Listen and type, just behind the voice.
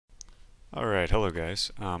Alright, hello guys.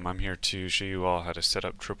 I'm here to show you all how to set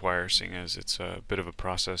up Tripwire, seeing as it's a bit of a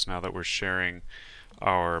process now that we're sharing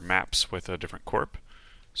our maps with a different corp.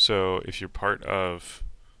 So if you're part of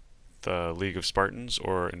the League of Spartans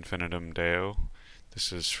or Infinitum Deo,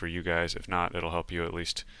 this is for you guys. If not, it'll help you at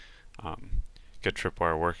least get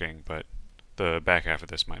Tripwire working, but the back half of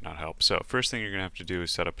this might not help. So first thing you're going to have to do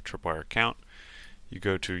is set up a Tripwire account. You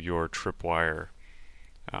go to your Tripwire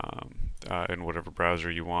in whatever browser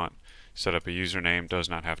you want. Set up a username. Does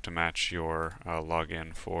not have to match your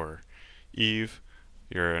login for Eve.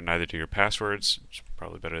 Neither do your passwords. It's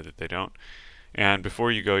probably better that they don't. And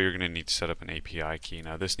before you go, you're going to need to set up an API key.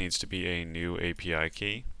 Now this needs to be a new API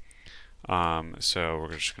key. So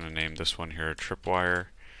we're just going to name this one here Tripwire.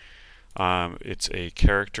 It's a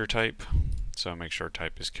character type, so make sure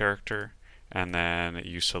type is character, and then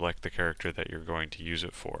you select the character that you're going to use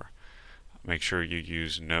it for. Make sure you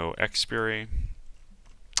use no expiry,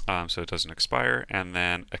 so it doesn't expire, and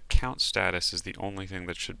then account status is the only thing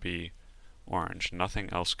that should be orange. Nothing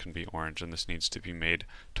else can be orange, and this needs to be made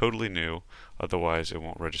totally new, otherwise it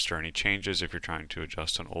won't register any changes if you're trying to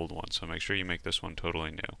adjust an old one. So make sure you make this one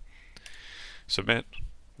totally new. Submit,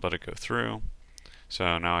 let it go through.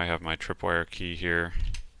 So now I have my Tripwire key here.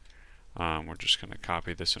 We're just going to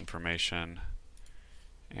copy this information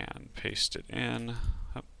and paste it in.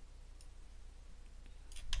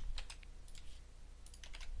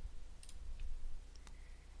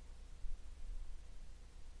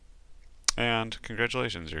 And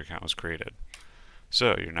congratulations, your account was created.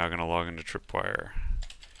 So you're now going to log into Tripwire.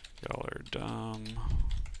 Y'all are dumb.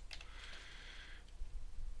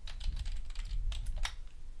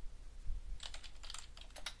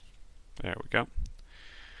 There we go.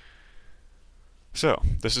 So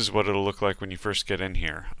this is what it'll look like when you first get in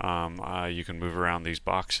here. You can move around these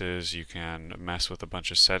boxes, you can mess with a bunch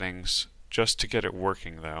of settings. Just to get it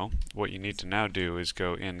working though, what you need to now do is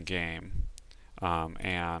go in-game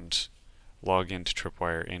and log into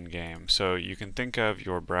Tripwire in-game. So you can think of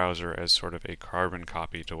your browser as sort of a carbon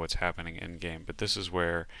copy to what's happening in-game, but this is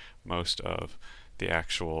where most of the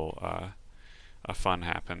actual fun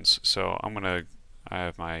happens. So I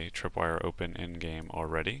have my Tripwire open in-game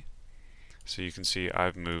already. So you can see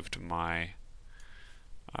I've moved my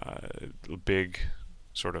big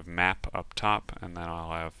sort of map up top, and then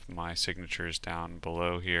I'll have my signatures down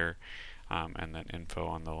below here, and then info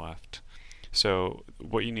on the left. So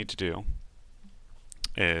what you need to do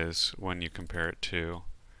is, when you compare it to,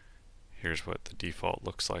 here's what the default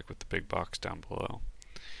looks like with the big box down below.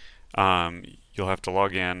 You'll have to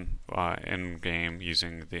log in game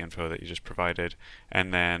using the info that you just provided,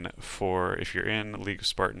 and then if you're in League of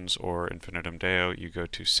Spartans or Infinitum Deo, you go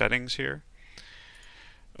to Settings here,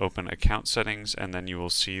 open Account Settings, and then you will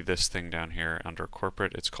see this thing down here under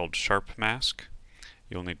Corporate. It's called Sharp Mask.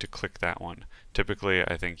 You'll need to click that one. Typically,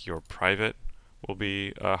 I think your private will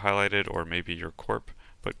be highlighted, or maybe your corp,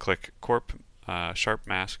 but click Corp Sharp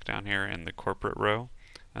Mask down here in the corporate row,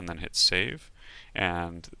 and then hit Save.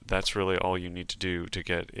 And that's really all you need to do to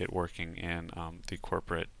get it working in the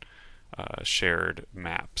corporate shared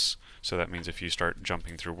maps. So that means if you start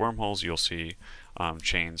jumping through wormholes, you'll see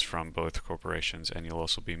chains from both corporations, and you'll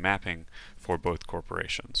also be mapping for both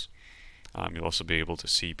corporations. You'll also be able to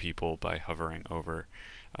see people by hovering over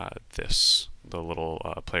the little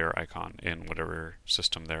player icon in whatever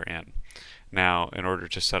system they're in. Now, in order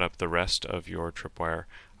to set up the rest of your Tripwire,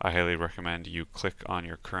 I highly recommend you click on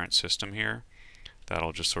your current system here.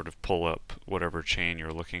 That'll just sort of pull up whatever chain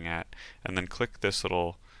you're looking at, and then click this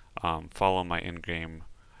little follow my in-game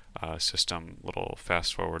system little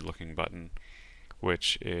fast forward looking button,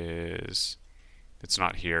 which is, it's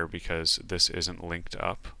not here because this isn't linked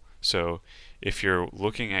up. So if you're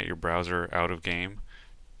looking at your browser out of game,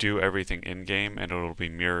 do everything in game and it'll be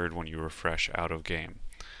mirrored when you refresh out of game.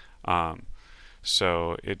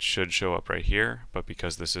 So it should show up right here, but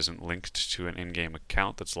because this isn't linked to an in-game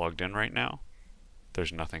account that's logged in right now,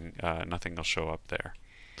 there's nothing will show up there.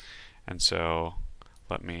 And so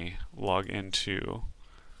let me log into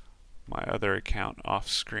my other account off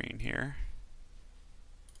screen here.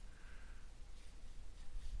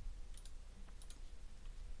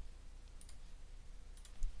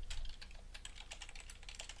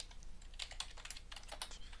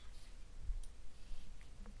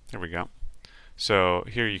 There we go. So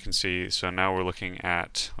here you can see, so now we're looking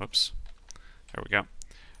at, oops, there we go.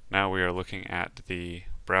 Now we are looking at the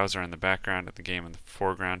browser in the background and the game in the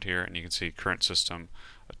foreground here, and you can see current system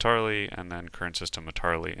Atarli and then current system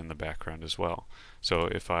Atarli in the background as well. So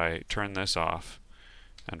if I turn this off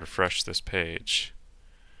and refresh this page,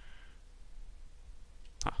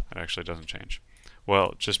 it actually doesn't change.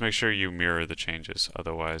 Well, just make sure you mirror the changes,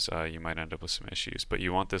 otherwise you might end up with some issues. But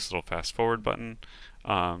you want this little fast forward button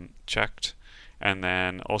checked, and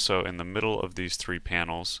then also in the middle of these three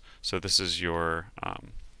panels, so this is your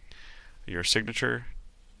signature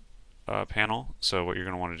panel. So what you're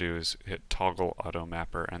going to want to do is hit toggle auto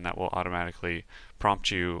mapper, and that will automatically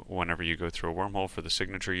prompt you whenever you go through a wormhole for the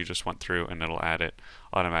signature you just went through, and it'll add it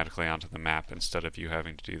automatically onto the map instead of you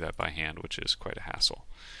having to do that by hand, which is quite a hassle.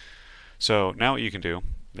 So now what you can do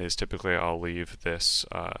is typically I'll leave this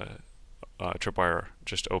Tripwire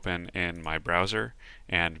just open in my browser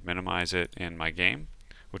and minimize it in my game,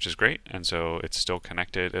 which is great. And so it's still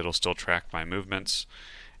connected. It'll still track my movements.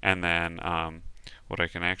 And then what I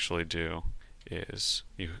can actually do is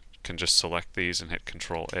you can just select these and hit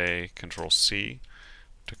Control A, Control C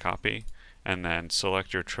to copy, and then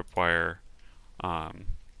select your Tripwire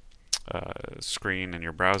screen in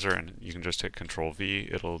your browser, and you can just hit Control V.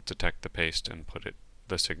 It'll detect the paste and put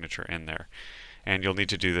the signature in there. And you'll need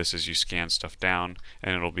to do this as you scan stuff down,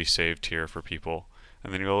 and it'll be saved here for people.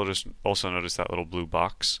 And then you'll just also notice that little blue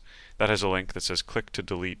box that has a link that says click to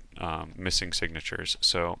delete missing signatures.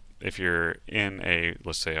 So if you're in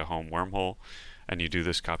let's say a home wormhole, and you do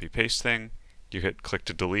this copy paste thing, you hit click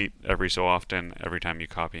to delete every so often, every time you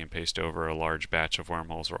copy and paste over a large batch of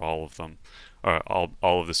wormholes, or all of them,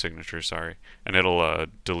 all of the signatures, sorry, and it'll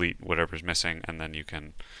delete whatever's missing, and then you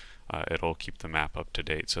can it'll keep the map up to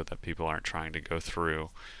date so that people aren't trying to go through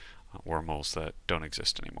wormholes that don't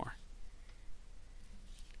exist anymore.